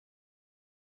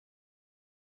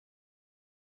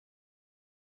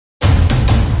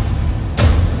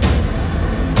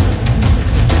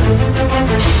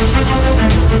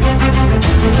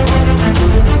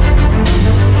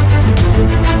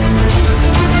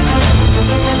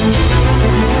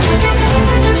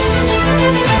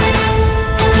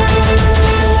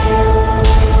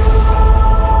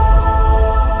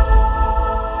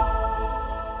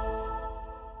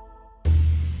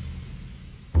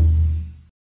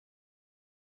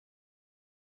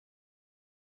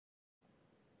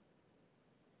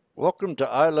Welcome to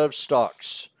I Love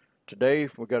Stocks. Today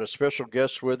we've got a special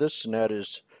guest with us, and that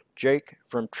is Jake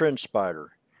from TrendSpider.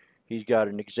 He's got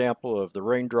an example of the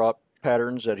raindrop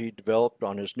patterns that he developed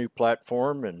on his new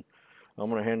platform, and I'm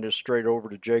going to hand this straight over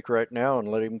to Jake right now and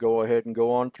let him go ahead and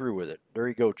go on through with it. There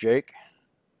you go, Jake.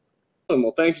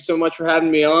 Well, thank you so much for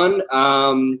having me on.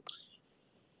 I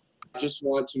just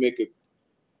want to make it.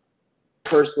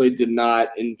 Personally, did not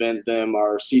invent them.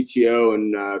 Our CTO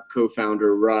and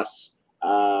co-founder Russ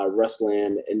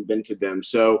Land invented them.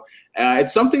 So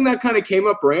it's something that kind of came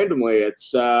up randomly.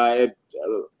 It's a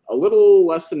little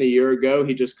less than a year ago.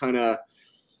 He just kind of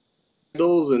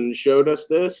and showed us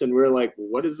this, and we were like,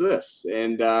 "What is this?"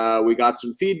 And we got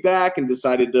some feedback and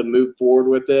decided to move forward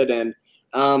with it. And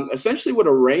essentially, what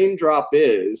a raindrop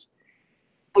is,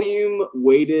 volume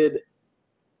weighted.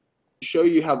 Show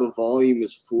you how the volume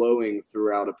is flowing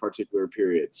throughout a particular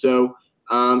period. So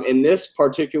in this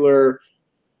particular,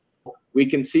 we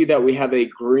can see that we have a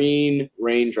green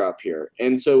raindrop here.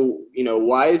 And so,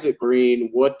 why is it green?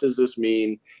 What does this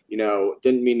mean?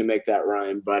 Didn't mean to make that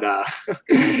rhyme, but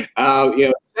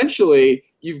essentially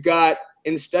you've got,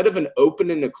 instead of an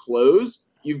open and a close,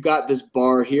 you've got this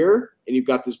bar here and you've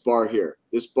got this bar here.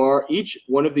 This bar, each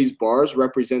one of these bars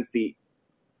represents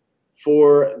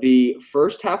for the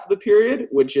first half of the period,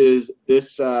 which is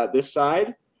this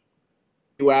side,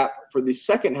 VWAP for the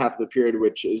second half of the period,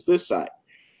 which is this side.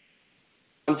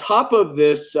 On top of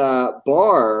this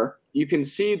bar, you can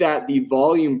see that the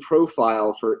volume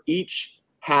profile for each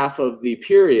half of the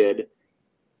period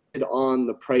is on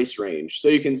the price range. So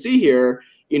you can see here,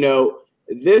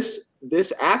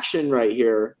 this action right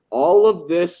here, all of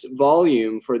this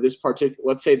volume for this particular,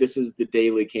 let's say this is the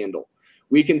daily candle.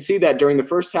 We can see that during the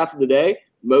first half of the day,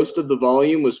 most of the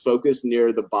volume was focused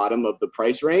near the bottom of the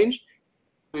price range.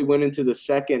 We went into the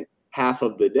second half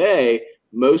of the day,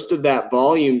 most of that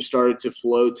volume started to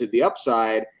flow to the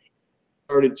upside,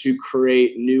 started to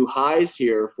create new highs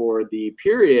here for the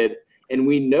period. And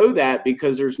we know that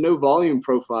because there's no volume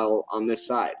profile on this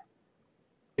side.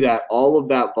 That all of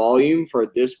that volume for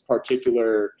this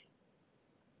particular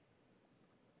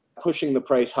pushing the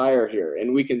price higher here.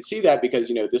 And we can see that because,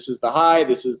 this is the high,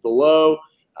 this is the low.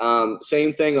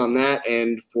 Same thing on that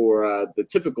end for the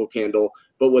typical candle.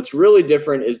 But what's really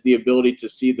different is the ability to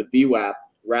see the VWAP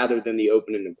rather than the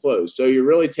open and close. So you're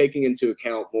really taking into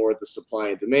account more the supply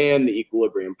and demand, the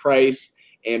equilibrium price,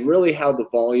 and really how the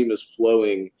volume is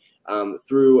flowing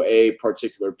through a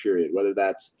particular period, whether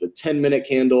that's the 10-minute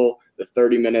candle, the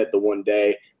 30-minute, the 1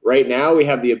 day. Right now, we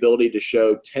have the ability to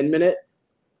show 10-minute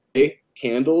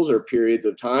candles or periods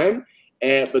of time,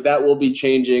 but that will be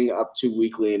changing up to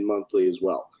weekly and monthly as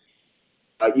well.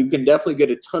 You can definitely get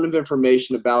a ton of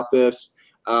information about this,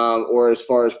 or as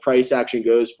far as price action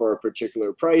goes for a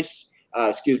particular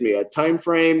a time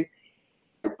frame,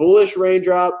 your bullish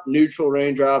raindrop, neutral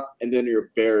raindrop, and then your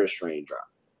bearish raindrop.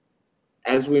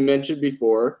 As we mentioned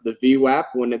before, the VWAP,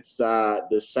 when it's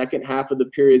the second half of the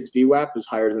period's VWAP is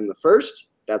higher than the first,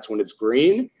 that's when it's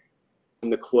green. When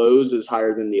the close is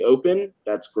higher than the open,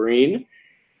 that's green,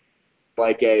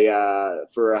 like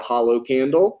for a hollow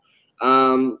candle.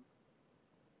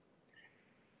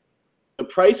 The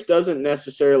price doesn't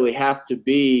necessarily have to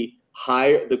be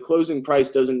higher. The closing price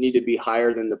doesn't need to be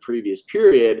higher than the previous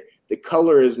period. The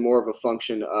color is more of a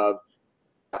function of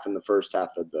half in the first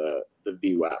half of the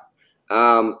VWAP.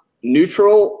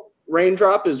 Neutral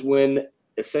raindrop is when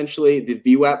essentially the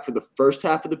VWAP for the first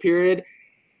half of the period.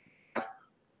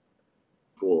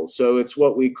 So it's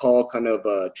what we call kind of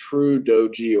a true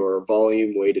doji or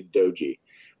volume weighted doji.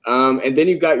 And then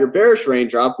you've got your bearish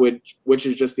raindrop, which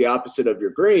is just the opposite of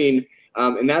your green.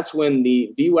 And that's when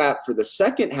the VWAP for the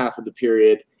second half of the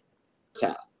period,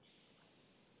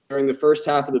 during the first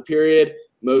half of the period,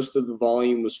 most of the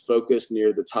volume was focused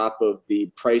near the top of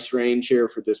the price range here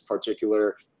for this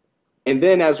particular. And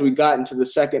then as we got into the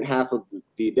second half of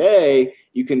the day,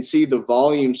 you can see the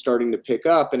volume starting to pick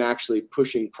up and actually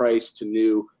pushing price to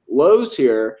new lows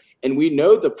here. And we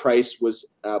know the price was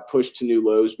pushed to new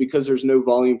lows because there's no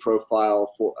volume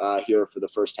profile for here for the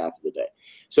first half of the day.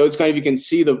 So it's kind of, you can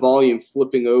see the volume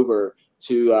flipping over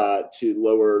to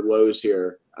lower lows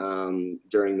here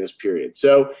during this period.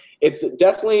 So it's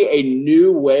definitely a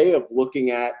new way of looking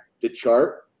at the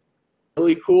chart.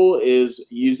 Really cool is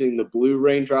using the blue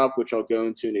raindrop, which I'll go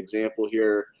into an example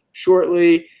here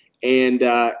shortly, and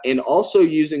also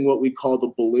using what we call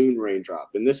the balloon raindrop.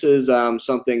 And this is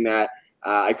something that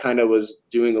I kind of was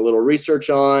doing a little research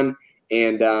on,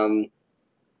 and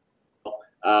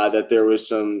that there was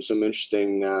some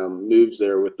interesting moves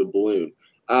there with the balloon.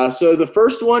 So the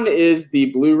first one is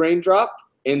the blue raindrop,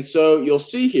 and so you'll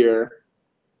see here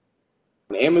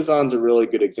Amazon's a really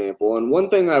good example. And one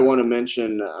thing I want to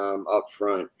mention up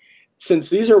front, since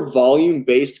these are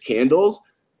volume-based candles,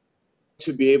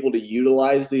 to be able to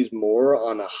utilize these more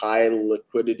on a high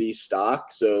liquidity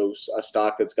stock, so a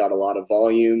stock that's got a lot of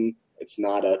volume, it's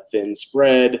not a thin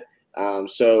spread,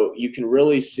 so you can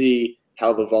really see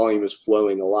how the volume is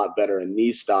flowing a lot better in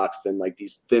these stocks than like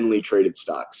these thinly traded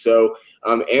stocks. So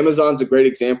Amazon's a great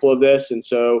example of this. And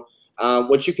so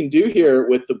what you can do here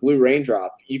with the blue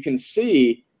raindrop, you can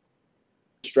see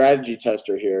strategy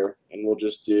tester here, and we'll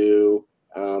just do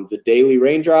the daily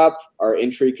raindrop. Our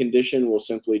entry condition will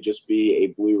simply just be a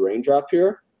blue raindrop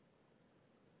here,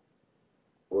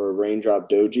 or a raindrop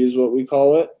doji is what we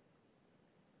call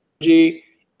it.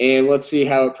 And let's see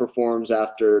how it performs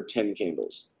after 10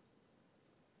 candles.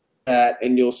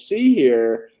 And you'll see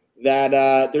here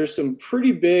that there's some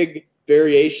pretty big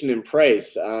variation in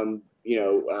price.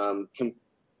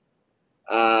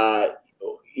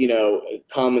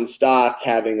 Common stock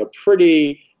having a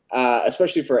pretty,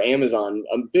 especially for Amazon,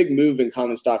 a big move in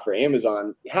common stock for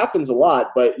Amazon happens a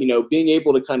lot, but, being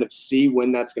able to kind of see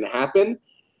when that's going to happen. In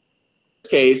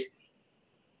this case,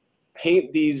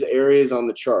 paint these areas on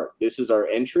the chart. This is our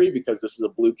entry because this is a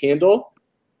blue candle,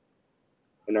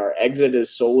 and our exit is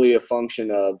solely a function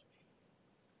of,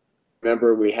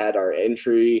 remember, we had our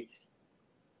entry,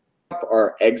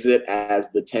 our exit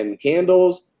as the 10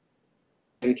 candles.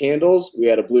 10 candles, we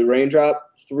had a blue raindrop,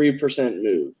 3%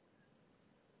 move.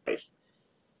 Nice.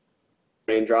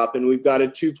 Raindrop, and we've got a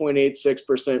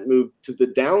 2.86% move to the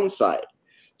downside.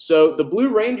 So the blue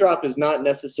raindrop is not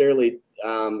necessarily,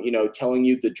 telling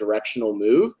you the directional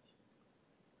move.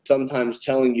 Sometimes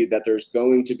telling you that there's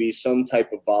going to be some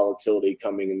type of volatility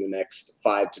coming in the next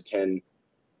 5 to 10.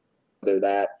 Whether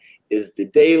that is the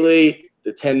daily,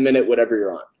 the 10-minute, whatever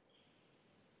you're on.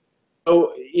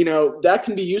 So, that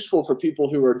can be useful for people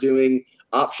who are doing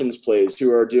options plays,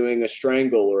 who are doing a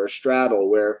strangle or a straddle,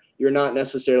 where you're not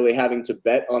necessarily having to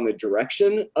bet on the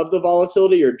direction of the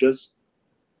volatility, you're just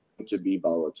to be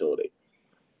volatility.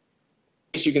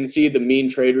 As you can see, the mean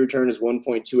trade return is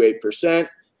 1.28%.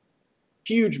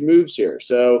 Huge moves here.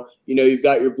 So, you've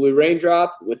got your blue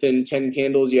raindrop. Within 10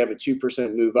 candles, you have a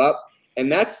 2% move up.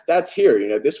 And that's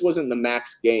here. This wasn't the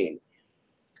max gain.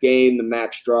 The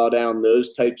max drawdown,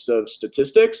 those types of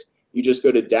statistics. You just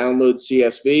go to download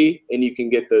CSV, and you can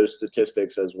get those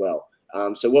statistics as well.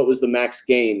 So what was the max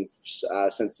gain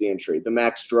since the entry? The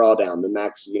max drawdown, the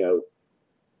max,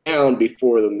 down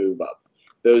before the move up.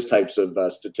 Those types of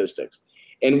statistics.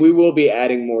 And we will be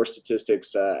adding more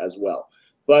statistics as well.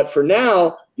 But for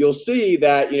now, you'll see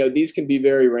that, these can be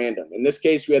very random. In this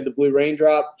case, we had the blue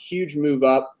raindrop, huge move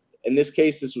up. In this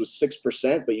case, this was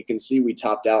 6%, but you can see we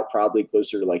topped out probably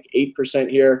closer to like 8%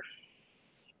 here.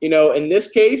 In this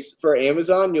case, for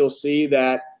Amazon, you'll see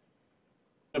that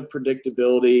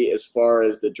predictability as far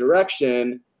as the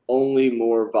direction, only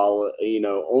more of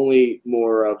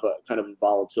a kind of a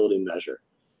volatility measure.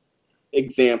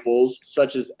 Examples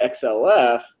such as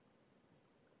XLF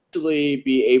actually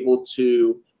be able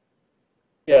to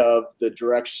of the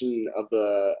direction of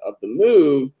the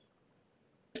move. In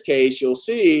this case, you'll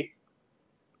see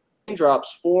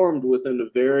raindrops formed within a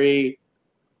very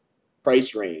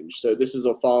price range. So this is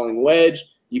a falling wedge.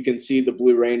 You can see the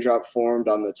blue raindrop formed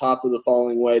on the top of the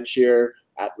falling wedge here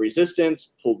at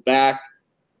resistance, pulled back,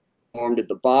 formed at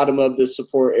the bottom of this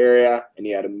support area, and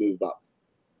you had to move up.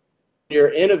 You're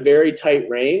in a very tight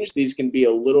range. These can be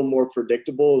a little more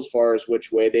predictable as far as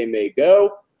which way they may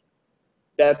go.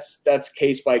 That's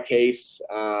case by case.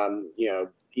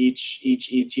 Each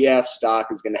ETF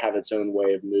stock is going to have its own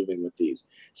way of moving with these.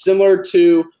 Similar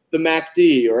to the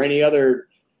MACD or any other,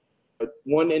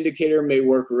 one indicator may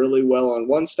work really well on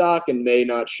one stock and may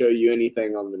not show you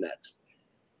anything on the next.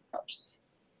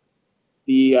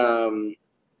 The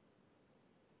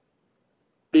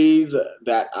these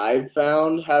that I've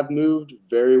found have moved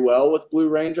very well with blue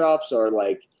raindrops are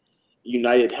like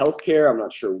United Healthcare. I'm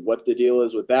not sure what the deal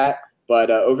is with that.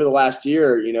 But over the last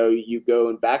year, you go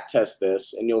and back test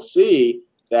this, and you'll see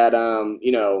that,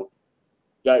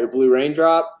 got your blue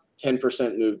raindrop,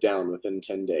 10% move down within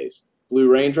 10 days. Blue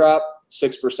raindrop,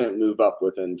 6% move up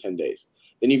within 10 days.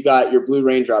 Then you've got your blue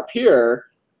raindrop here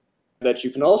that you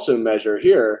can also measure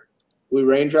here. Blue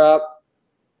raindrop,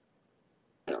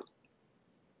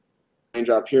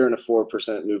 raindrop here, and a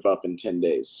 4% move up in 10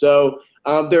 days. So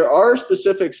there are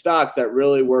specific stocks that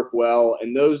really work well,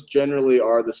 and those generally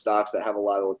are the stocks that have a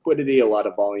lot of liquidity, a lot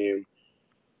of volume.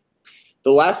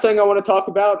 The last thing I want to talk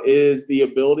about is the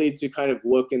ability to kind of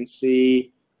look and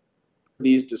see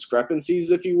these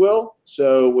discrepancies, if you will.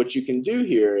 So what you can do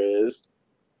here is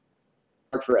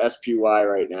for SPY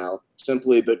right now,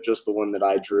 simply just the one that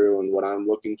I drew and what I'm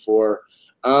looking for.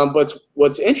 But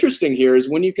what's interesting here is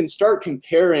when you can start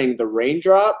comparing the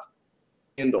raindrop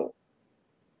candle.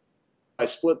 I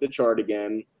split the chart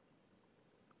again,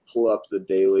 pull up the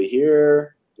daily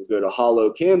here, go to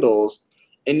hollow candles,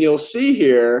 and you'll see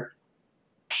here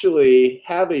actually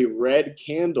have a red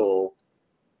candle.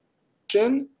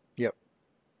 Yep.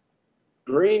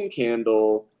 Green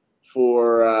candle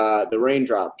for the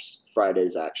raindrops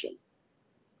Friday's action.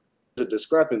 There's a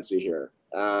discrepancy here.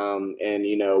 And,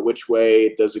 you know, which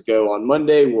way does it go on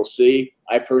Monday? We'll see.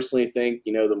 I personally think,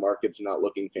 you know, the market's not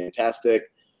looking fantastic.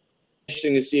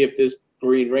 Interesting to see if this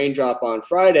green raindrop on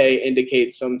Friday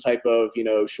indicates some type of, you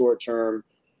know, short-term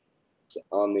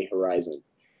on the horizon.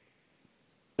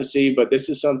 To see, but this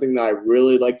is something that I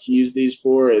really like to use these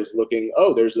for, is looking,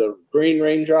 oh, there's a green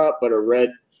raindrop but a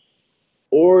red,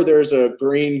 or there's a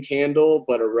green candle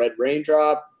but a red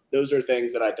raindrop. Those are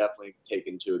things that I definitely take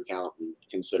into account and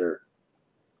consider.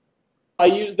 I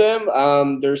use them.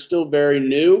 They're still very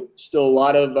new, still a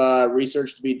lot of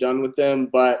research to be done with them,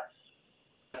 but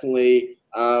definitely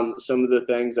some of the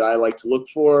things that I like to look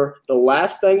for. The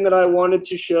last thing that I wanted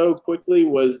to show quickly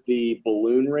was the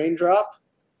balloon raindrop.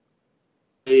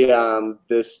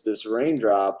 This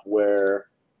raindrop where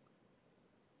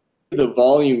the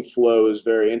volume flow is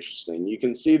very interesting. You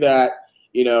can see that,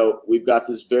 you know, we've got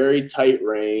this very tight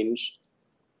range,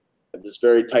 this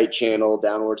very tight channel,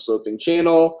 downward sloping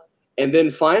channel. And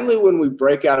then finally, when we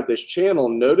break out of this channel,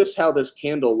 notice how this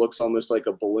candle looks almost like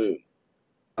a balloon.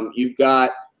 You've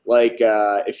got, like,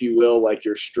 if you will, like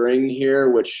your string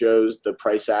here, which shows the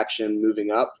price action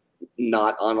moving up,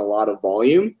 not on a lot of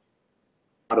volume.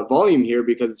 Here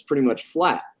because it's pretty much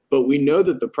flat. But we know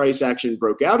that the price action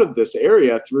broke out of this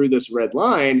area through this red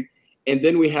line, and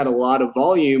then we had a lot of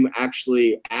volume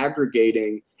actually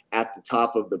aggregating at the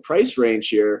top of the price range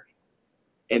here,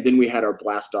 and then we had our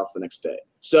blast off the next day.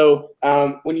 So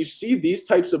when you see these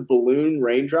types of balloon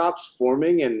raindrops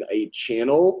forming in a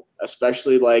channel,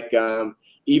 especially like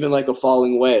even like a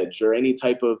falling wedge or any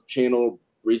type of channel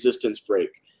resistance break,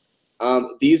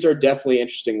 these are definitely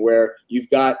interesting, where you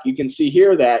can see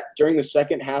here that during the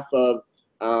second half of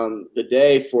the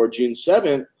day for June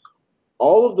 7th,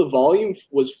 all of the volume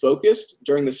was focused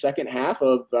during the second half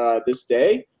of this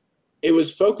day. It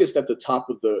was focused at the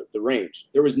top of the range.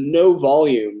 There was no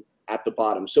volume at the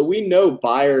bottom. So we know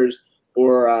buyers,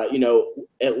 or you know,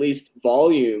 at least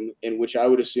volume, in which I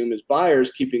would assume is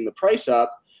buyers keeping the price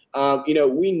up. You know,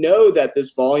 we know that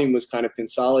this volume was kind of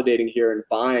consolidating here and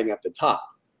buying at the top.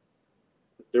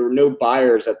 There were no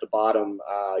buyers at the bottom,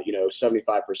 you know,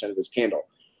 75% of this candle,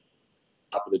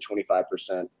 top of the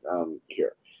 25%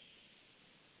 here.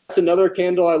 That's another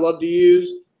candle I love to use.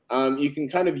 You can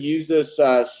kind of use this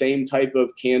same type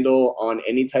of candle on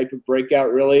any type of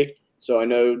breakout, really. So I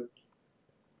know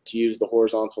to use the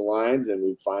horizontal lines, and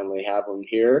we finally have them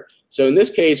here. So in this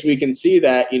case, we can see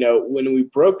that, you know, when we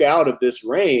broke out of this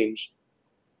range,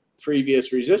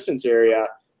 previous resistance area,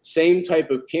 same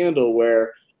type of candle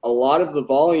where a lot of the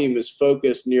volume is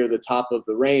focused near the top of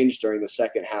the range during the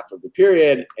second half of the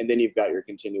period, and then you've got your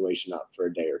continuation up for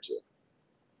a day or two.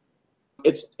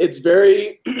 It's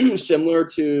very similar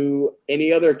to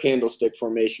any other candlestick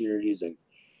formation you're using.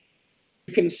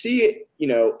 You can see, you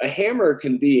know, a hammer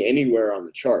can be anywhere on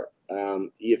the chart.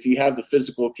 If you have the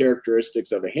physical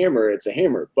characteristics of a hammer, it's a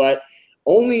hammer. But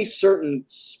only certain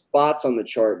spots on the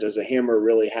chart does a hammer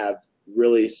really have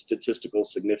really statistical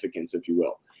significance, if you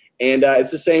will. And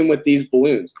it's the same with these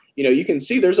balloons. You know, you can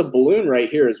see there's a balloon right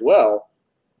here as well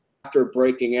after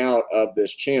breaking out of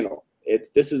this channel.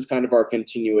 This is kind of our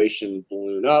continuation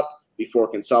balloon up before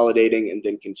consolidating and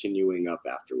then continuing up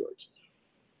afterwards.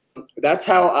 That's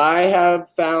how I have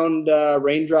found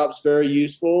raindrops very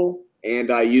useful, and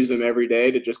I use them every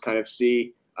day to just kind of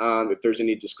see if there's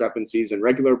any discrepancies in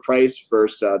regular price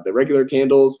versus the regular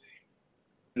candles.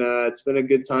 And, it's been a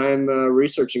good time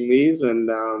researching these, and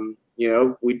you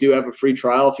know, we do have a free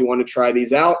trial if you want to try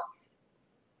these out,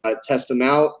 test them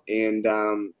out, and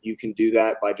you can do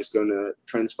that by just going to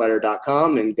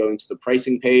trendspider.com and going to the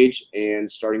pricing page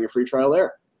and starting your free trial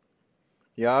there.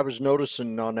 Yeah, I was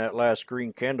noticing on that last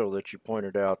green candle that you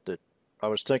pointed out that I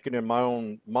was thinking in my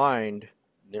own mind,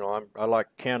 you know, I like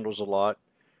candles a lot,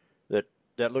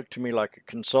 that looked to me like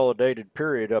a consolidated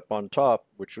period up on top,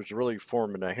 which was really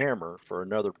forming a hammer for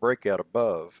another breakout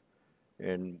above.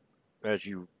 And as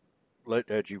you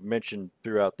mentioned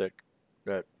throughout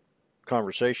that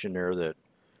conversation there,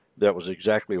 that was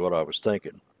exactly what I was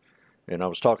thinking. And I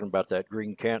was talking about that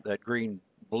green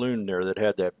balloon there that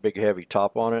had that big heavy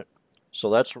top on it. So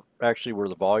that's actually where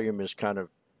the volume is kind of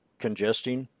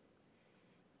congesting.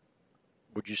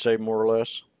 would you say, more or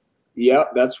less?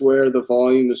 Yep, that's where the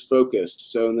volume is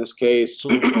focused. So in this case, So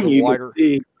the you can wider,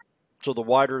 see. so the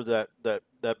wider that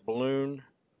balloon,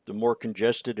 the more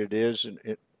congested it is, and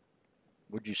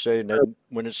would you say, and then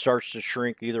when it starts to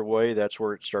shrink either way, that's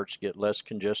where it starts to get less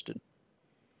congested?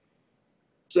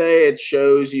 Say it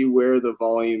shows you where the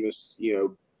volume is,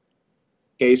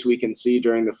 case we can see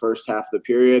during the first half of the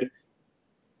period,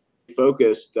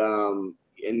 focused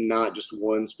in not just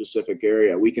one specific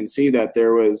area. We can see that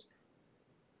there was,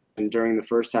 and during the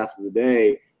first half of the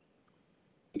day,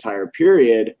 entire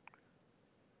period,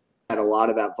 that a lot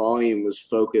of that volume was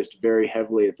focused very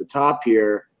heavily at the top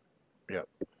here. Yep.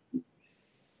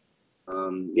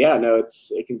 Yeah, no,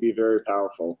 it can be very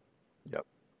powerful. Yep.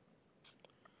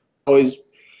 Always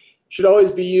should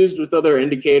always be used with other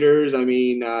indicators. I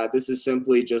mean, this is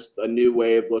simply just a new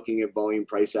way of looking at volume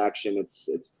price action.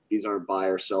 These aren't buy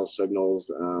or sell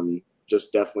signals.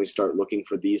 Just definitely start looking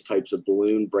for these types of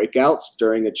balloon breakouts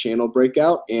during a channel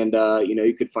breakout, and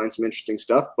you could find some interesting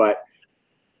stuff. But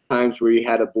times where you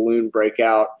had a balloon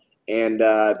breakout and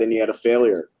then you had a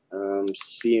failure.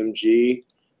 CMG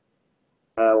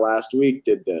last week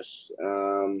did this.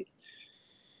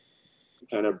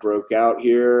 Kind of broke out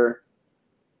here.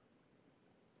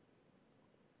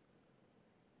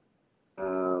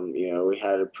 We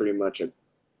had pretty much a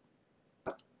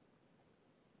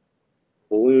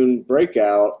balloon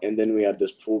breakout, and then we had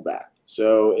this pullback.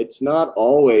 So it's not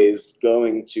always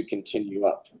going to continue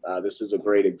up. This is a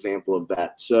great example of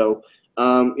that. So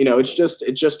it's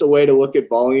just a way to look at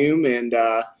volume and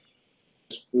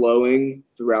flowing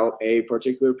throughout a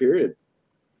particular period.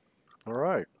 All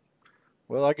right.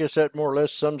 Well, I guess that more or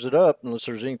less sums it up, unless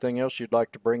there's anything else you'd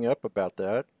like to bring up about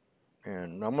that.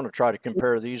 And I'm going to try to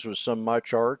compare these with some of my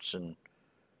charts and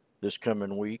this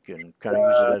coming week and kind of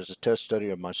use it as a test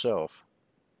study of myself.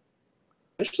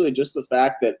 Actually, just the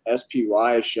fact that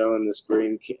SPY is showing this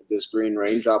green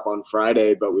raindrop on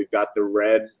Friday, but we've got the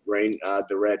red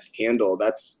candle.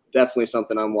 That's definitely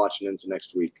something I'm watching into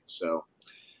next week. So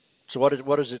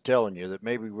what is it telling you, that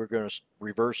maybe we're going to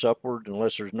reverse upward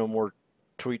unless there's no more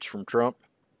tweets from Trump?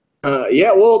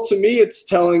 Yeah, well, to me, it's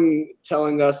telling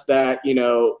us that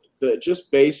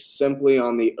just based simply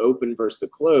on the open versus the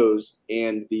close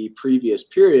and the previous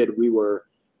period,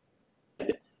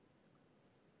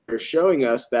 they're showing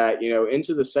us that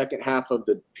into the second half of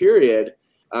the period,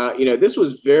 this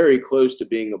was very close to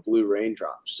being a blue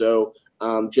raindrop. So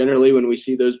generally, when we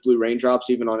see those blue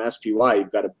raindrops, even on SPY,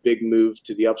 you've got a big move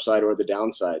to the upside or the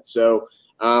downside. So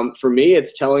for me,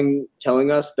 it's telling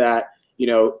us that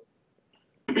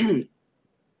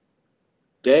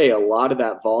day, a lot of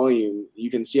that volume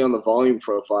you can see on the volume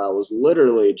profile was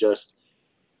literally just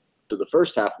to the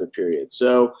first half of the period.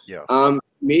 So yeah.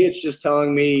 Me, it's just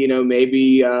telling me,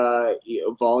 maybe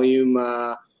volume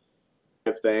of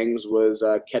things was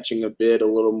catching a bid a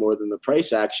little more than the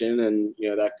price action, and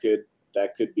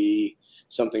that could be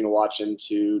something to watch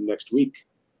into next week.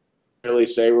 I don't really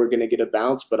say we're going to get a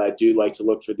bounce, but I do like to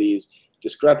look for these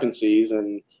discrepancies.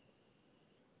 And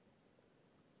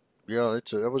yeah,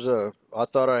 I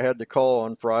thought I had the call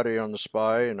on Friday on the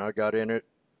SPY, and I got in it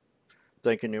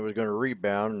thinking it was going to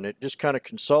rebound, and it just kind of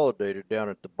consolidated down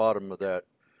at the bottom of that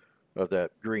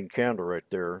green candle right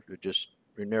there. It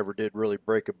never did really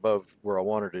break above where I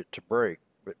wanted it to break.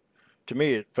 But to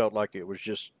me, it felt like it was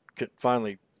just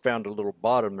finally found a little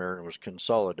bottom there and it was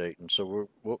consolidating. So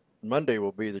Monday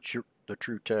will be the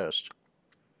true test.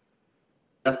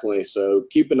 definitely. So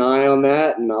keep an eye on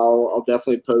that, and I'll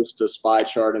definitely post a SPY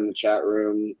chart in the chat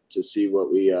room to see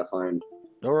what we find.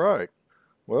 All right.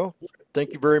 Well,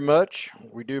 thank you very much.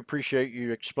 We do appreciate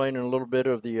you explaining a little bit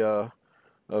of the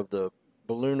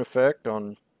balloon effect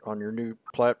on your new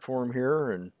platform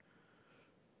here, and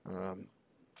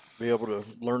be able to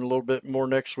learn a little bit more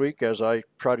next week as I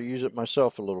try to use it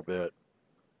myself a little bit.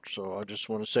 So I just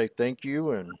want to say thank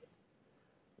you,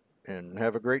 and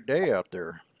have a great day out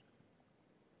there.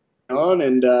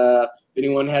 And if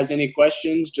anyone has any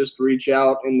questions, just reach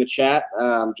out in the chat.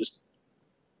 Just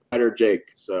or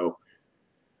Jake. So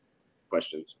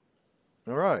questions.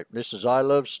 All right. This is I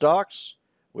Love Stocks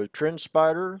with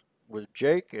TrendSpider with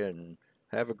Jake, and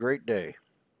have a great day.